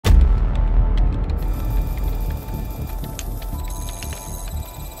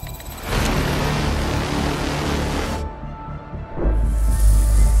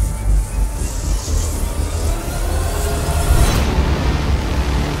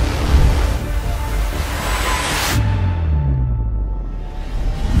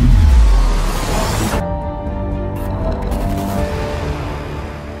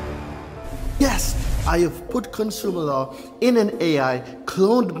have put consumer law in an AI,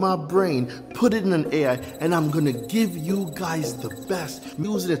 cloned my brain, put it in an AI, and I'm gonna give you guys the best. I'm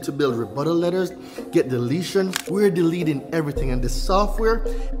using it to build rebuttal letters, get deletion. We're deleting everything, and the software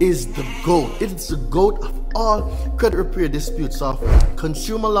is the GOAT. It's the GOAT of all credit repair dispute software.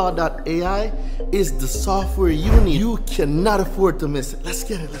 ConsumerLaw.ai is the software you need. You cannot afford to miss it. Let's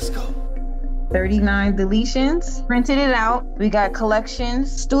get it, let's go. 39 deletions, printed it out. We got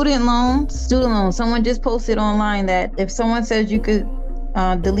collections, student loans. Someone just posted online that if someone says you could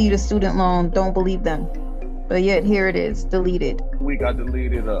delete a student loan, don't believe them. But yet here it is, deleted. We got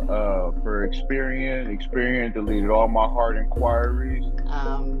deleted for Experian deleted all my hard inquiries.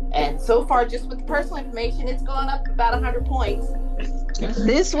 And so far, just with the personal information, it's gone up about 100 points.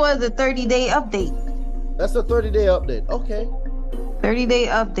 This was a 30-day update. That's a 30-day update, okay. 30-day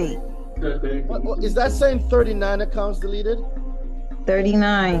update. What, is that saying 39 accounts deleted?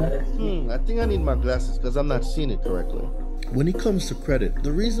 39. I think I need my glasses because I'm not seeing it correctly. When it comes to credit,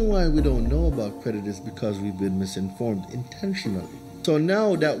 the reason why we don't know about credit is because we've been misinformed intentionally. So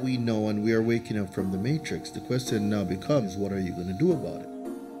now that we know and we are waking up from the matrix, the question now becomes, what are you going to do about it?